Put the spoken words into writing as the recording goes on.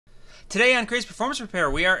Today on Crazed Performance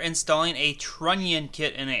Repair, we are installing a Trunnion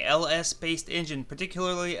kit in a LS-based engine,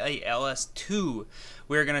 particularly a LS2.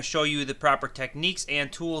 We're going to show you the proper techniques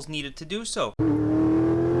and tools needed to do so.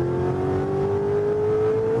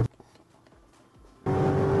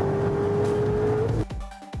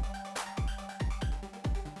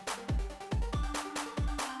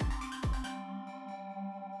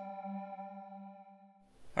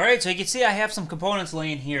 Alright, so you can see I have some components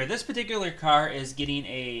laying here. This particular car is getting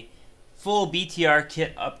a full BTR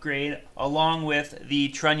kit upgrade along with the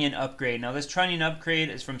Trunnion Upgrade. Now this Trunnion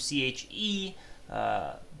Upgrade is from CHE.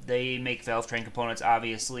 They make valve train components,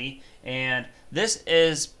 obviously, and this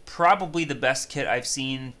is probably the best kit I've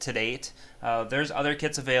seen to date. There's other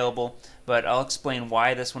kits available, but I'll explain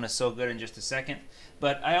why this one is so good in just a second.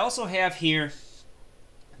 But I also have here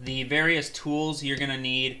the various tools you're going to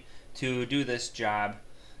need to do this job.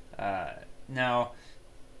 Now,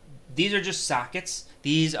 these are just sockets.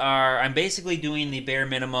 I'm basically doing the bare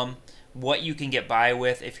minimum, what you can get by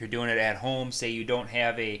with if you're doing it at home. Say you don't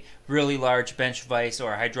have a really large bench vise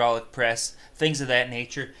or a hydraulic press, things of that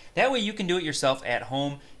nature. That way you can do it yourself at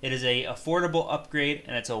home. It is a affordable upgrade,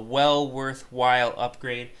 and it's a well worthwhile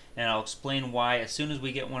upgrade, and I'll explain why as soon as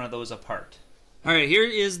we get one of those apart. Alright, here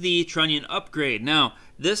is the Trunnion Upgrade. Now,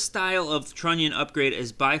 this style of Trunnion Upgrade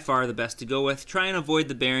is by far the best to go with. Try and avoid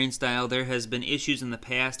the bearing style. There has been issues in the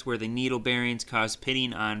past where the needle bearings cause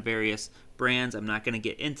pitting on various brands. I'm not going to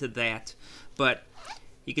get into that, but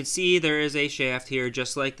you can see there is a shaft here,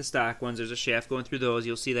 just like the stock ones. There's a shaft going through those.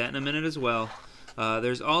 You'll see that in a minute as well.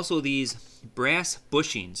 There's also these brass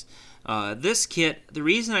bushings. This kit, the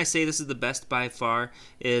reason I say this is the best by far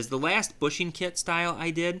is the last bushing kit style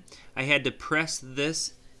I did, I had to press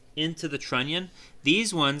this into the trunnion.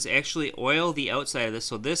 These ones actually oil the outside of this,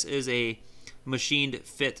 so this is a machined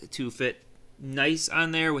fit to fit nice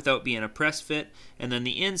on there without being a press fit, and then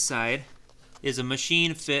the inside is a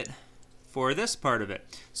machine fit for this part of it.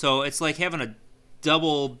 So it's like having a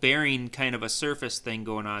double bearing kind of a surface thing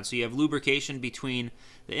going on. So you have lubrication between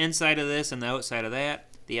the inside of this and the outside of that,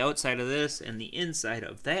 the outside of this and the inside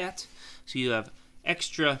of that. So you have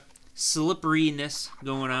extra slipperiness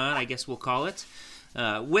going on, I guess we'll call it.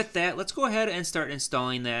 With that, let's go ahead and start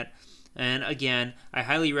installing that. And again, I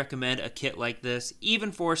highly recommend a kit like this,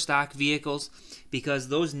 even for stock vehicles, because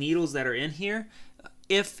those needles that are in here,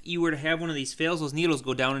 if you were to have one of these fails, those needles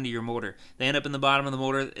go down into your motor. They end up in the bottom of the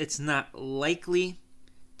motor. It's not likely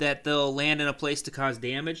that they'll land in a place to cause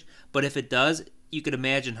damage, but if it does, you could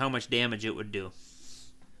imagine how much damage it would do.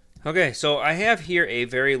 Okay, so I have here a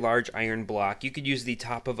very large iron block. You could use the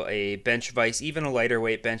top of a bench vise, even a lighter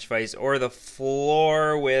weight bench vise, or the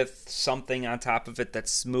floor with something on top of it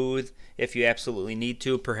that's smooth if you absolutely need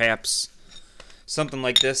to. Perhaps something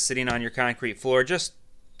like this sitting on your concrete floor. Just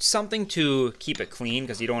something to keep it clean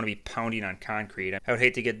because you don't want to be pounding on concrete. I would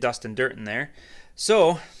hate to get dust and dirt in there.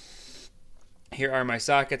 So here are my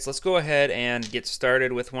sockets. Let's go ahead and get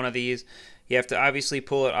started with one of these. You have to obviously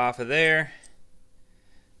pull it off of there.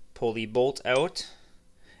 Pull the bolt out,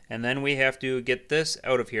 and then we have to get this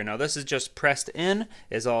out of here. Now this is just pressed in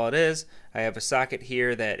is all it is. I have a socket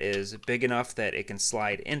here that is big enough that it can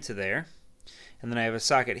slide into there, and then I have a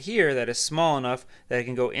socket here that is small enough that it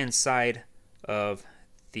can go inside of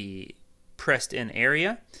the pressed in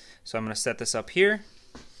area. So I'm going to set this up here,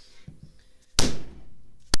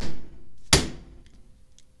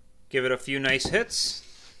 give it a few nice hits.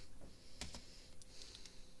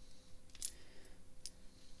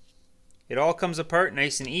 It all comes apart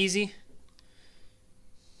nice and easy.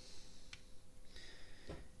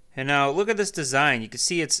 And now look at this design. You can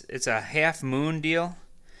see it's a half moon deal,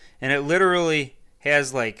 and it literally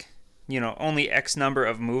has, like, only X number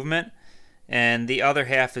of movement, and the other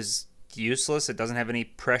half is useless. It doesn't have any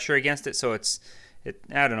pressure against it, so I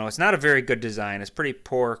don't know. It's not a very good design. It's pretty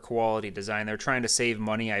poor quality design. They're trying to save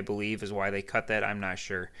money, I believe, is why they cut that. I'm not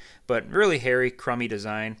sure, but really hairy, crummy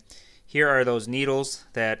design. Here are those needles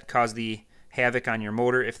that cause the havoc on your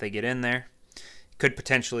motor if they get in there. Could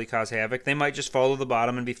potentially cause havoc. They might just follow the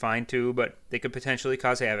bottom and be fine too, but they could potentially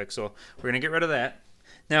cause havoc, so we're going to get rid of that.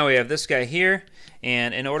 Now we have this guy here,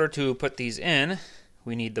 and in order to put these in,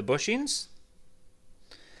 we need the bushings.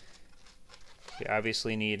 We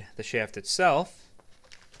obviously need the shaft itself.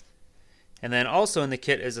 And then also in the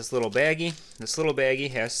kit is this little baggie. This little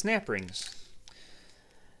baggie has snap rings.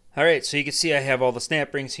 Alright, so you can see I have all the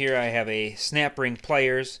snap rings here. I have a snap ring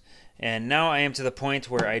pliers, and now I am to the point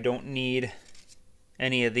where I don't need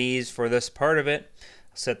any of these for this part of it.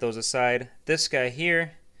 I'll set those aside. This guy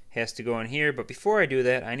here has to go in here, but before I do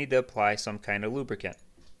that, I need to apply some kind of lubricant.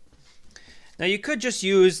 Now you could just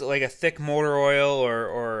use like a thick motor oil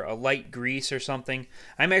or a light grease or something.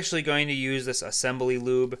 I'm actually going to use this assembly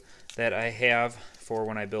lube that I have for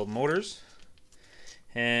when I build motors.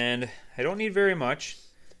 And I don't need very much.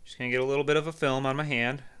 Just going to get a little bit of a film on my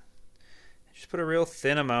hand. Just put a real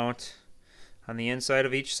thin amount on the inside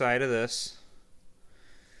of each side of this.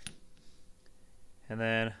 And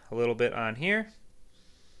then a little bit on here.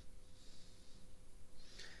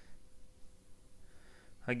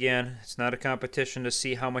 Again, it's not a competition to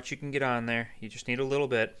see how much you can get on there. You just need a little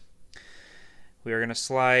bit. We are going to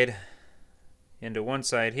slide into one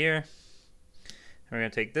side here. And we're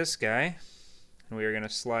going to take this guy and we are going to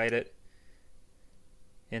slide it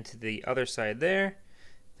into the other side there.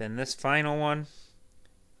 Then this final one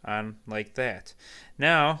on like that.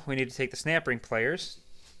 Now we need to take the snap ring pliers.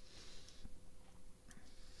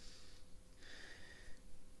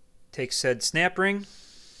 Take said snap ring.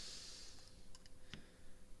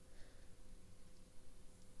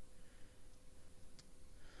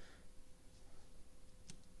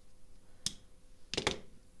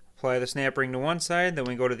 Apply the snap ring to one side, then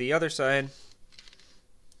we go to the other side.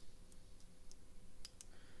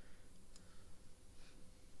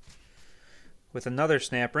 With another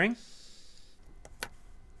snap ring.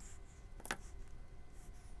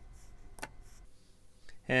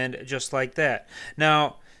 And just like that.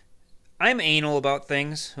 Now, I'm anal about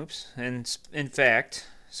things. Oops. And in fact,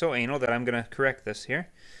 so anal that I'm going to correct this here.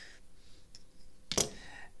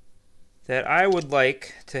 That I would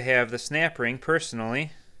like to have the snap ring,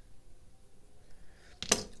 personally,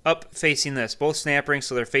 up facing this. Both snap rings,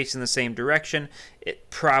 so they're facing the same direction. It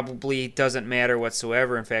probably doesn't matter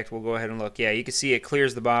whatsoever. In fact, we'll go ahead and look. Yeah, you can see it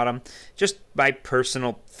clears the bottom. Just my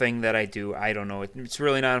personal thing that I do. I don't know. It's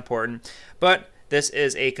really not important. But this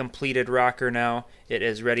is a completed rocker now. It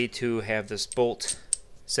is ready to have this bolt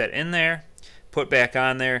set in there, put back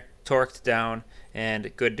on there, torqued down,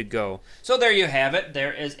 and good to go. So there you have it.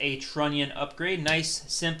 There is a Trunnion Upgrade. Nice,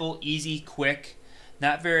 simple, easy, quick.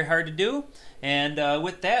 Not very hard to do. And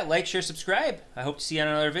with that, like, share, subscribe. I hope to see you on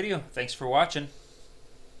another video. Thanks for watching.